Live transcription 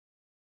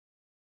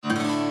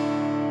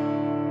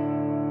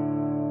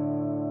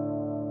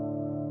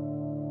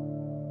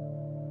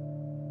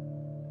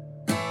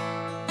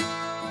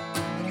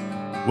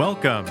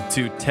Welcome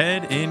to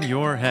TED in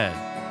Your Head,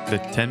 the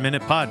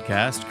 10-minute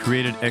podcast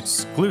created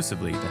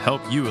exclusively to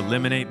help you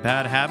eliminate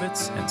bad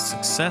habits and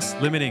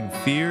success-limiting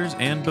fears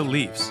and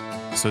beliefs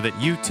so that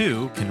you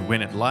too can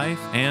win at life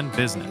and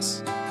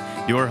business.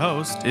 Your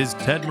host is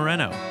Ted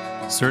Moreno,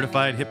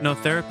 certified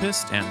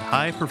hypnotherapist and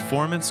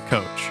high-performance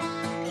coach.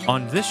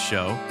 On this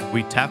show,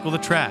 we tackle the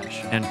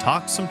trash and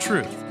talk some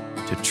truth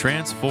to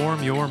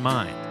transform your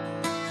mind.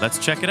 Let's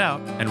check it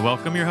out and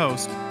welcome your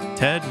host,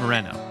 Ted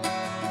Moreno.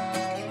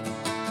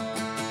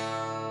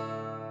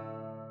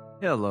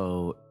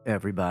 Hello,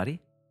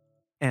 everybody,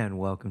 and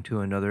welcome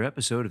to another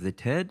episode of the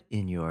TED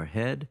in Your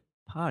Head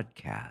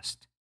podcast.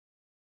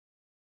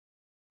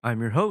 I'm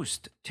your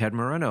host, Ted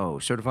Moreno,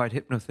 certified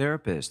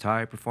hypnotherapist,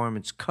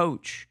 high-performance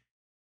coach,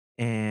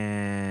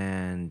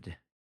 and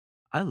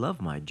I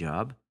love my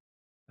job.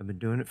 I've been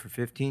doing it for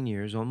 15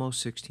 years,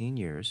 almost 16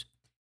 years,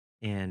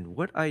 and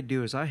what I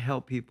do is I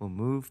help people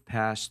move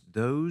past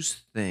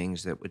those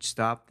things that would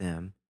stop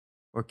them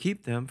or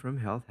keep them from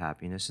health,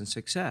 happiness, and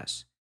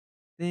success.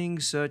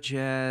 Things such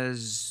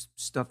as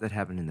stuff that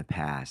happened in the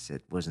past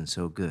that wasn't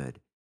so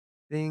good.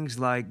 Things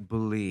like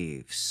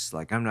beliefs,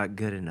 like I'm not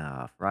good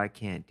enough or I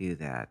can't do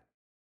that.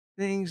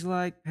 Things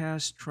like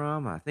past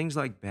trauma, things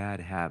like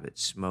bad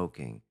habits,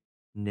 smoking,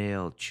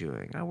 nail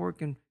chewing. I'm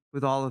working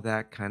with all of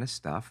that kind of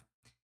stuff.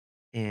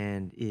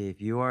 And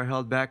if you are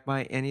held back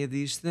by any of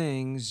these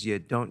things, you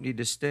don't need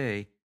to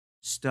stay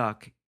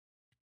stuck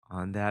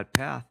on that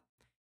path.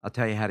 I'll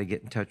tell you how to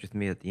get in touch with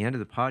me at the end of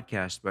the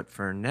podcast. But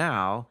for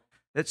now,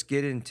 let's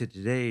get into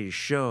today's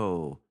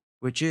show,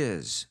 which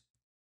is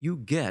you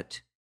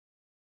get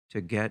to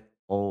get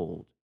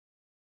old.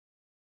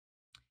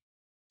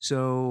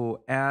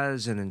 So,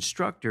 as an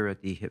instructor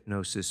at the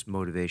Hypnosis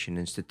Motivation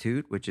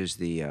Institute, which is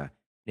the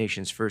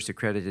nation's first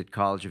accredited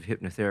college of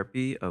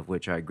hypnotherapy, of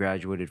which I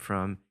graduated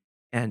from,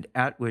 and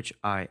at which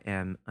I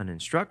am an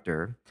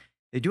instructor,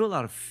 they do a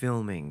lot of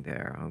filming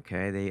there.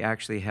 Okay, they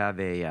actually have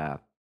a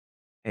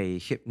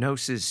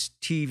hypnosis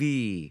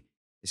TV.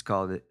 It's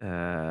called,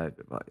 I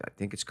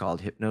think it's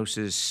called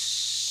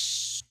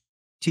Hypnosis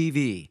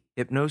TV.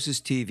 Hypnosis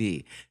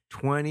TV,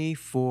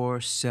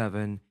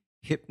 24/7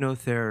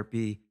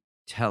 hypnotherapy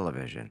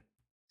television.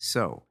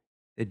 So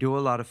they do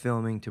a lot of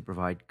filming to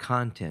provide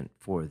content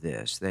for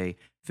this. They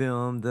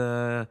film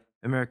the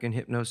American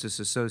Hypnosis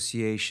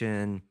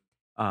Association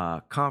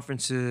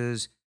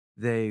conferences.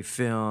 They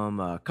film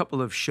a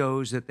couple of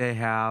shows that they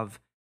have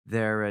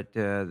there at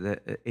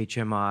the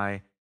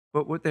HMI.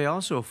 But what they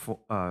also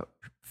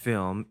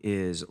film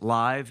is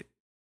live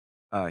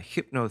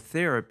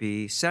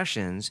hypnotherapy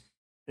sessions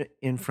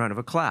in front of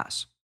a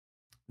class.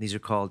 These are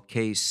called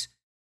case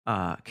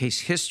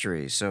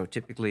histories. So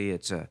typically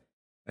it's a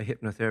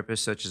hypnotherapist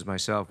such as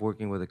myself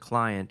working with a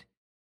client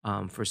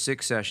for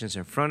 6 sessions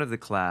in front of the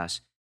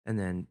class and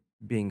then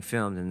being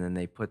filmed, and then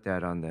they put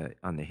that on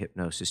the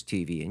Hypnosis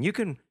TV. And you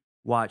can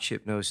watch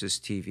Hypnosis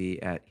TV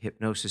at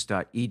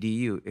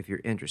hypnosis.edu if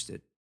you're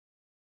interested.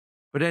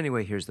 But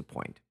anyway, here's the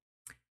point.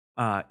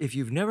 If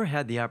you've never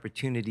had the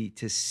opportunity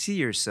to see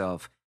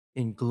yourself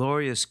in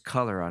glorious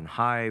color on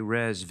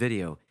high-res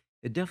video,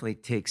 it definitely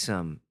takes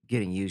some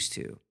getting used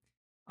to.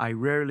 I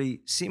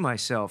rarely see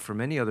myself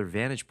from any other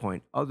vantage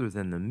point other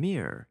than the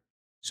mirror.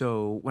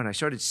 So when I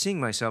started seeing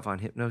myself on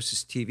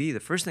Hypnosis TV, the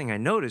first thing I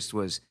noticed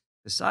was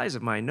the size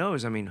of my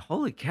nose. I mean,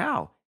 holy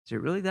cow, is it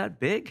really that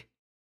big?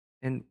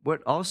 And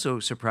what also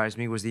surprised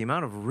me was the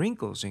amount of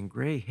wrinkles and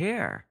gray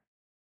hair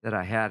that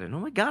I had. And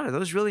oh my God, are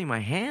those really my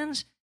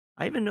hands?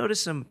 I even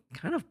noticed some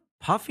kind of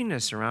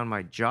puffiness around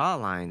my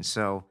jawline.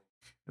 So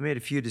I made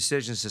a few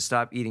decisions to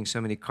stop eating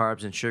so many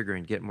carbs and sugar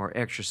and get more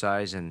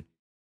exercise and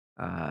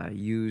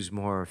use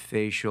more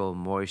facial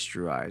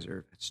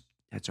moisturizer.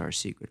 That's our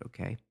secret,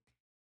 okay?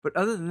 But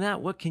other than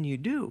that, what can you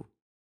do?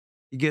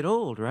 You get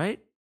old,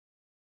 right?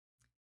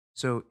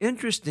 So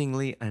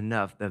interestingly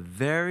enough, the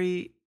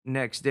very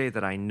next day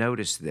that I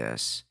noticed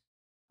this,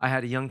 I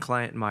had a young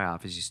client in my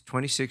office. He's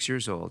 26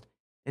 years old.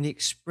 And he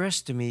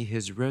expressed to me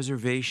his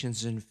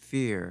reservations and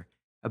fear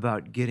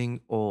about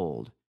getting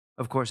old.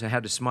 Of course, I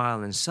had to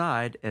smile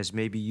inside, as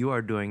maybe you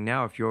are doing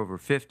now if you're over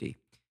 50.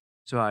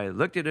 So I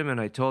looked at him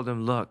and I told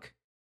him, look,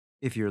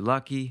 if you're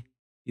lucky,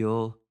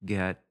 you'll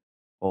get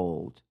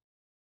old.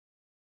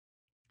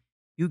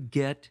 You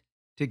get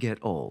to get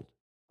old,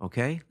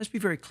 okay? Let's be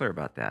very clear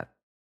about that.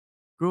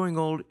 Growing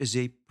old is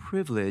a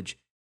privilege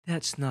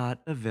that's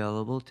not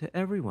available to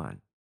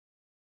everyone.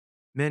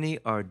 Many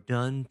are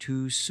done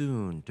too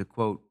soon, to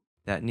quote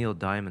that Neil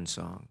Diamond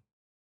song.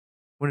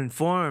 When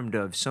informed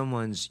of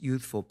someone's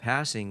youthful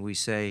passing, we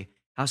say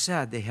how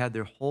sad they had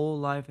their whole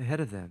life ahead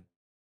of them.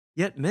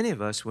 Yet many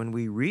of us, when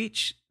we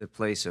reach the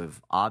place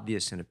of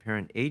obvious and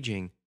apparent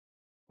aging,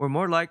 we're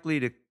more likely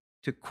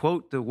to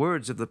quote the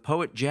words of the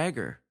poet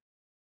Jagger,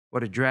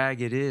 "What a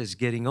drag it is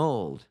getting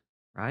old,"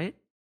 right?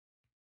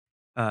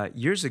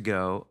 Years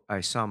ago,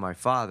 I saw my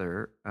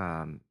father.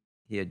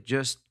 He had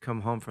just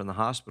come home from the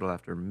hospital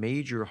after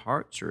major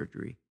heart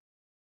surgery.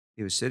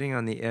 He was sitting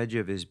on the edge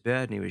of his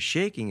bed and he was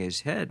shaking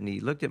his head. And he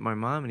looked at my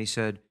mom and he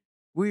said,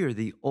 We are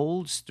the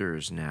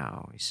oldsters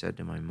now, he said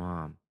to my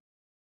mom.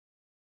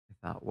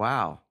 I thought,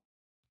 wow.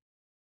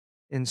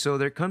 And so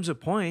there comes a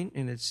point,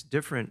 and it's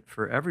different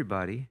for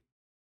everybody.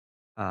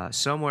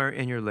 Somewhere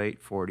in your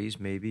late 40s,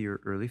 maybe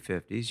your early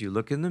 50s, you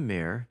look in the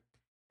mirror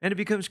and it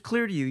becomes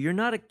clear to you you're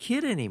not a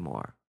kid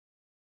anymore.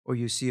 Or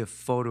you see a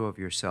photo of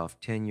yourself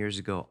 10 years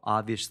ago,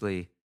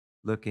 obviously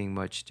looking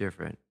much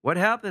different. What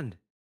happened?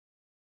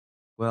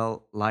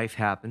 Well, life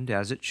happened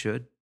as it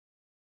should.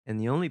 And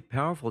the only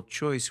powerful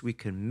choice we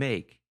can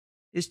make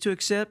is to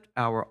accept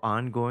our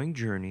ongoing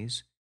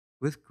journeys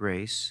with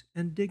grace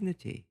and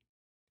dignity.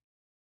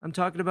 I'm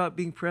talking about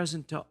being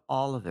present to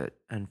all of it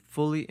and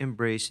fully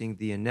embracing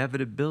the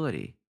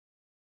inevitability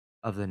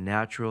of the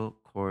natural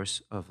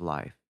course of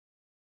life.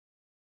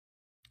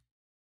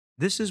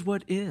 This is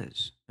what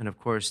is. And of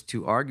course,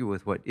 to argue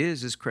with what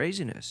is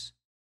craziness.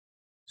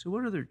 So,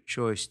 what other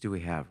choice do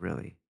we have,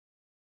 really,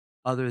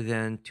 other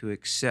than to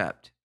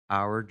accept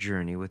our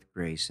journey with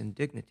grace and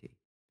dignity?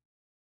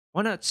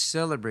 Why not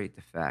celebrate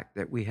the fact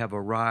that we have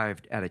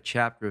arrived at a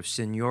chapter of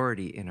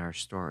seniority in our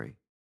story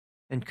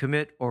and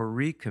commit or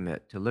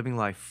recommit to living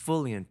life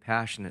fully and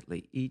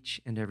passionately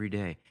each and every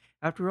day?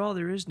 After all,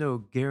 there is no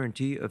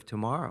guarantee of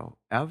tomorrow,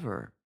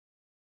 ever.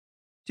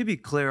 To be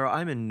clear,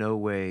 I'm in no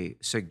way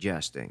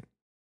suggesting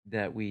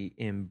that we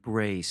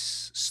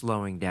embrace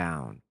slowing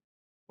down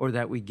or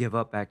that we give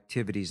up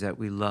activities that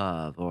we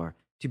love or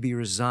to be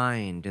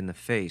resigned in the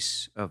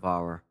face of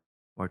our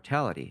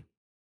mortality.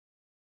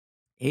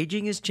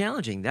 Aging is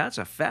challenging, that's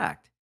a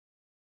fact.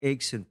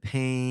 Aches and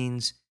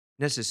pains,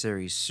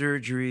 necessary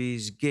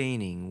surgeries,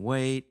 gaining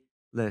weight,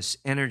 less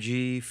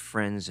energy,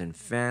 friends and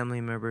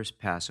family members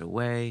pass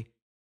away.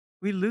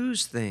 We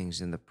lose things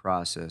in the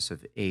process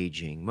of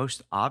aging,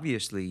 most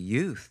obviously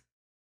youth,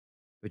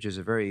 which is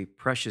a very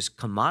precious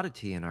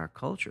commodity in our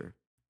culture.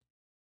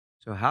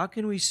 So, how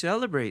can we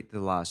celebrate the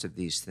loss of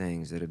these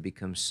things that have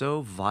become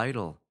so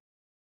vital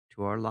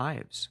to our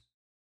lives?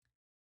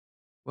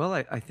 Well,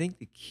 I think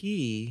the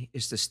key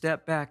is to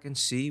step back and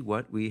see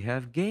what we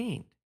have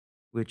gained,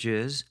 which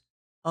is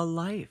a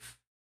life,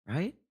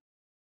 right?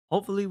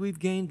 Hopefully, we've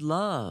gained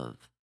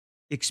love,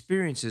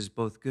 experiences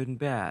both good and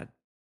bad.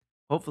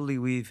 Hopefully,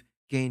 we've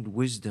gained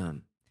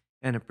wisdom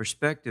and a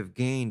perspective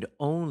gained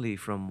only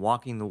from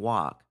walking the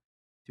walk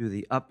through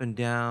the up and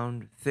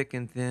down, thick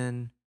and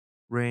thin,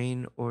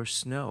 rain or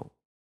snow.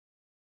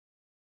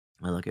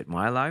 I look at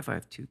my life, I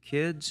have two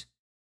kids.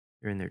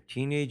 They're in their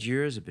teenage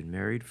years. I've been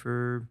married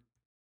for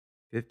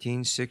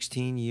 15,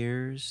 16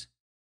 years.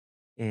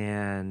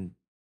 And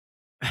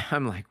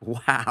I'm like,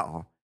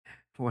 wow,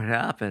 what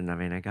happened? I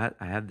mean,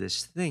 I have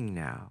this thing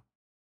now.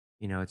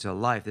 It's a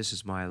life. This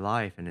is my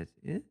life, and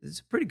it's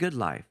a pretty good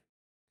life.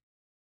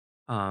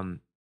 Um,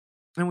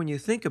 and when you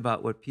think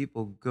about what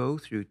people go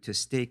through to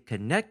stay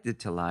connected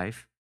to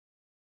life,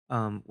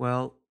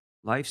 well,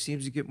 life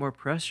seems to get more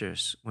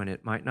precious when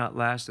it might not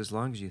last as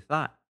long as you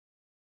thought.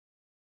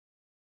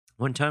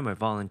 One time I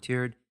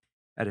volunteered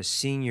at a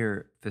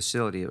senior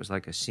facility. It was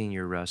like a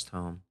senior rest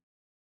home.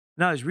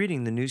 And I was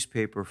reading the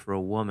newspaper for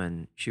a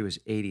woman. She was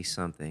 80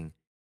 something,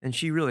 and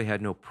she really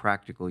had no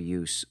practical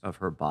use of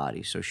her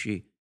body. So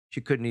she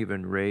couldn't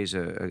even raise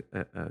a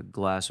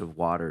glass of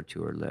water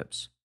to her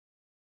lips.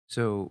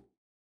 So,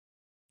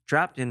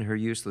 trapped in her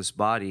useless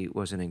body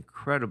was an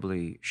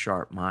incredibly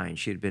sharp mind.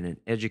 She had been an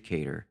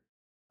educator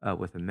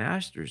with a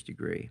master's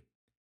degree.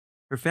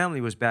 Her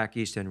family was back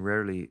east and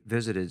rarely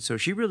visited, so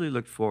she really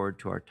looked forward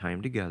to our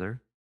time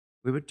together.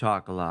 We would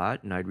talk a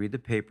lot, and I'd read the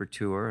paper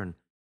to her. And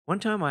one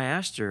time I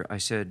asked her, I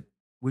said,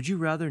 "Would you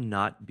rather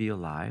not be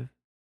alive?"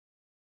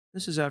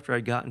 This is after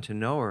I'd gotten to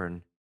know her,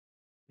 and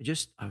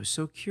I was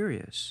so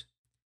curious.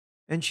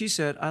 And she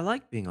said, "I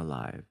like being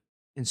alive.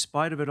 In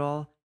spite of it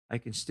all, I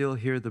can still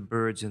hear the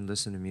birds and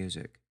listen to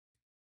music.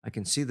 I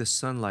can see the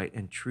sunlight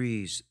and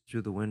trees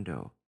through the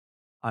window.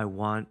 I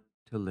want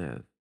to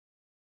live."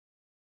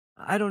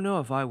 I don't know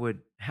if I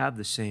would have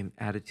the same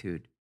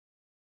attitude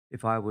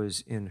if I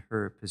was in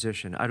her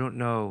position. I don't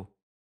know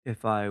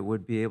if I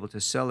would be able to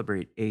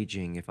celebrate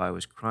aging if I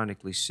was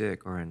chronically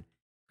sick or in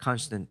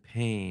constant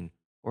pain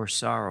or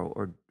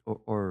sorrow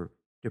or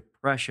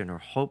depression or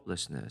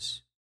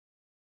hopelessness.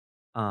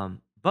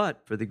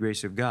 But for the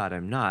grace of God,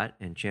 I'm not,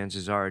 and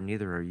chances are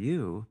neither are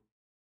you.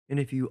 And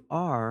if you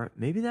are,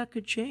 maybe that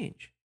could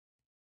change.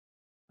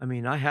 I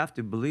mean, I have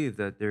to believe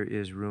that there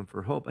is room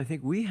for hope. I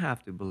think we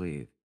have to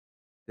believe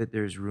that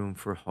there's room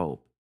for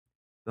hope,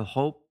 the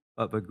hope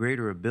of a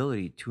greater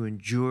ability to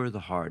endure the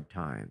hard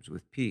times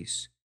with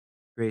peace,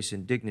 grace,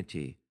 and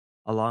dignity,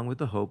 along with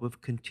the hope of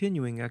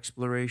continuing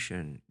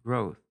exploration,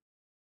 growth,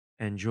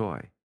 and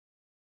joy.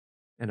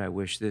 And I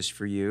wish this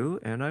for you,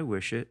 and I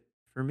wish it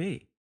for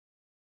me.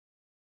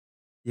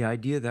 The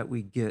idea that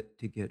we get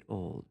to get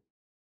old.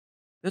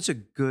 That's a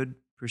good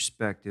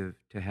perspective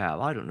to have.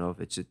 I don't know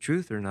if it's the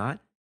truth or not,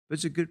 but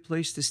it's a good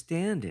place to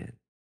stand in.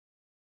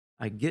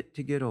 I get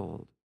to get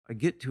old. I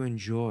get to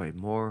enjoy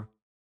more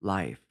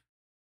life.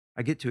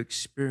 I get to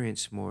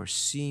experience more,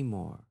 see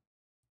more.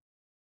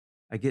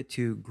 I get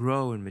to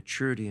grow in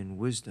maturity and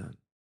wisdom.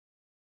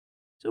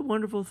 It's a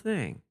wonderful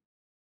thing.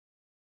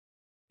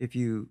 if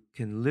you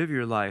can live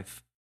your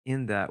life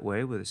in that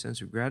way with a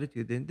sense of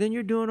gratitude, then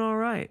you're doing all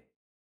right.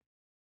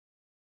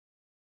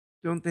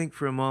 Don't think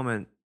for a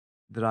moment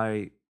that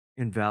I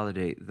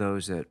invalidate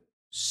those that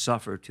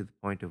suffer to the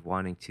point of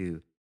wanting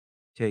to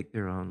take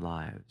their own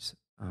lives.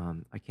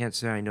 I can't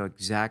say I know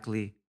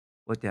exactly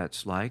what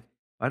that's like.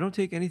 I don't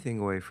take anything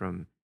away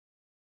from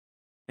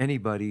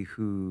anybody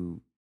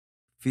who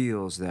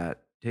feels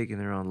that taking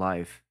their own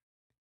life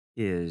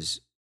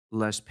is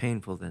less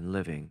painful than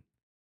living.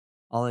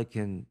 All I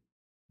can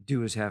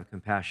do is have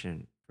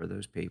compassion for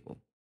those people.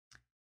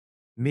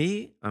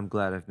 Me, I'm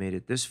glad I've made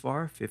it this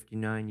far,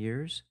 59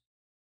 years.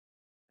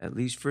 At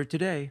least for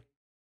today,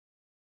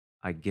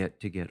 I get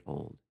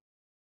old.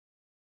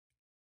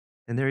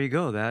 And there you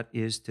go. That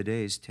is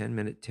today's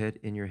 10-Minute TED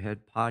in Your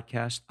Head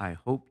podcast. I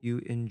hope you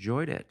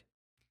enjoyed it.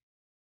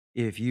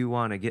 If you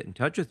want to get in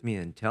touch with me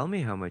and tell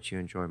me how much you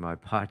enjoy my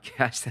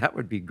podcast, that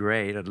would be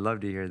great. I'd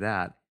love to hear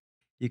that.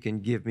 You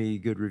can give me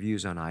good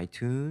reviews on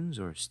iTunes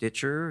or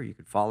Stitcher. You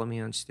can follow me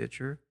on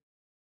Stitcher.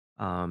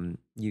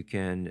 You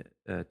can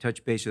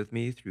touch base with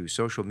me through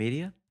social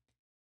media.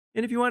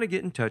 And if you want to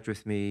get in touch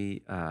with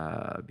me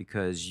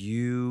because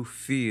you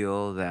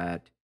feel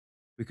that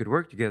we could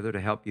work together to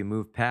help you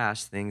move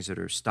past things that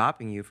are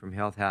stopping you from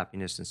health,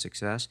 happiness, and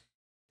success,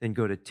 then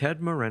go to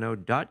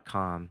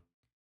tedmoreno.com,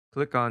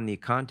 click on the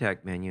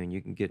contact menu, and you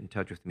can get in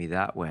touch with me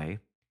that way.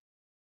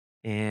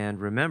 And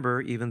remember,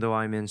 even though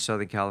I'm in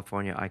Southern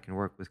California, I can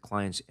work with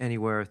clients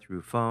anywhere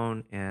through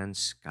phone and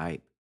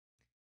Skype.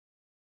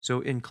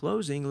 So in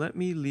closing, let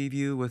me leave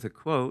you with a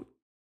quote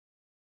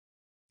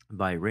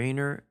by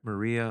Rainer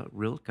Maria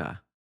Rilke,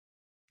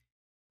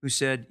 who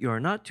said, "You are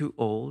not too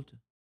old,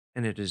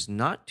 and it is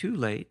not too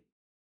late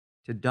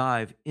to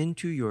dive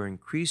into your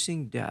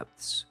increasing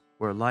depths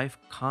where life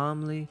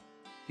calmly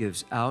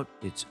gives out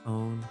its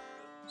own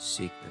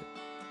secret."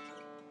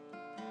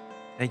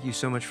 Thank you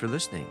so much for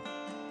listening.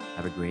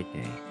 Have a great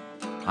day.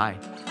 Bye.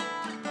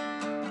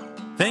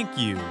 Thank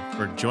you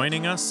for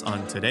joining us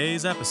on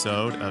today's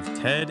episode of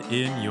TED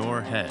in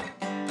Your Head.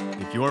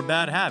 If your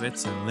bad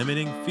habits and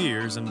limiting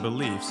fears and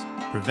beliefs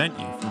prevent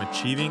you from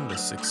achieving the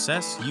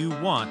success you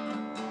want,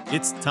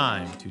 it's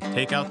time to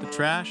take out the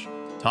trash,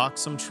 talk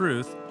some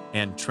truth,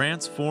 and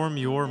transform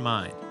your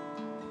mind.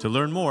 To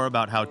learn more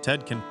about how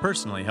TED can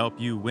personally help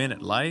you win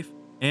at life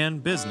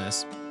and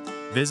business,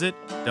 visit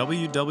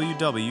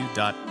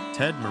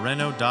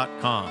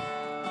www.tedmoreno.com.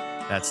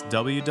 That's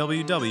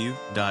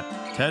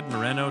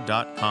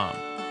www.tedmoreno.com.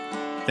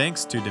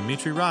 Thanks to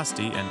Dimitri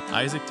Rosti and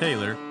Isaac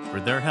Taylor for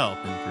their help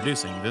in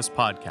producing this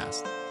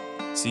podcast.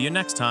 See you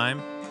next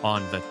time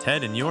on the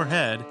TED in Your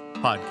Head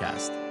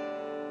podcast.